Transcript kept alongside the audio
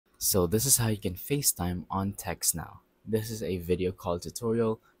So this is how you can FaceTime on Textnow. This is a video call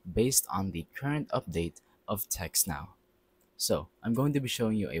tutorial based on the current update of Textnow. So I'm going to be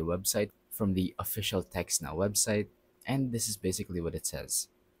showing you a website from the official Textnow website, and this is basically what it says.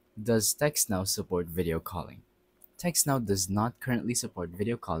 Does Textnow support video calling? Textnow does not currently support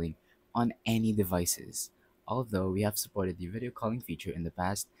video calling on any devices, although we have supported the video calling feature in the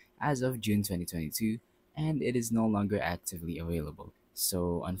past as of June 2022, and it is no longer actively available.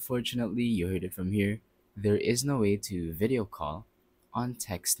 So unfortunately, you heard it from here, there is no way to video call on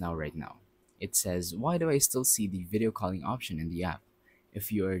Textnow right now. It says, why do I still see the video calling option in the app?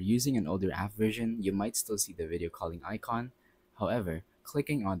 If you are using an older app version, you might still see the video calling icon. However,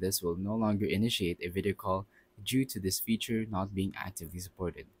 clicking on this will no longer initiate a video call due to this feature not being actively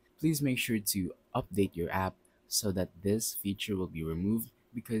supported. Please make sure to update your app so that this feature will be removed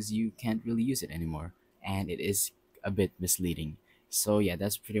because you can't really use it anymore and it is a bit misleading. So yeah,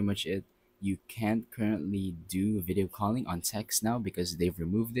 that's pretty much it. You can't currently do video calling on text now because they've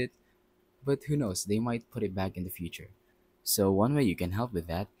removed it, but who knows, they might put it back in the future. So one way you can help with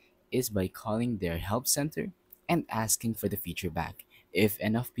that is by calling their help center and asking for the feature back. If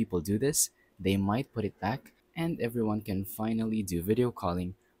enough people do this, they might put it back and everyone can finally do video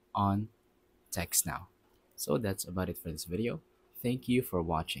calling on text now. So that's about it for this video. Thank you for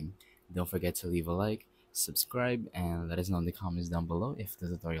watching. Don't forget to leave a like, subscribe, and let us know in the comments down below if the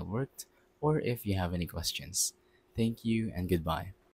tutorial worked or if you have any questions. Thank you and goodbye.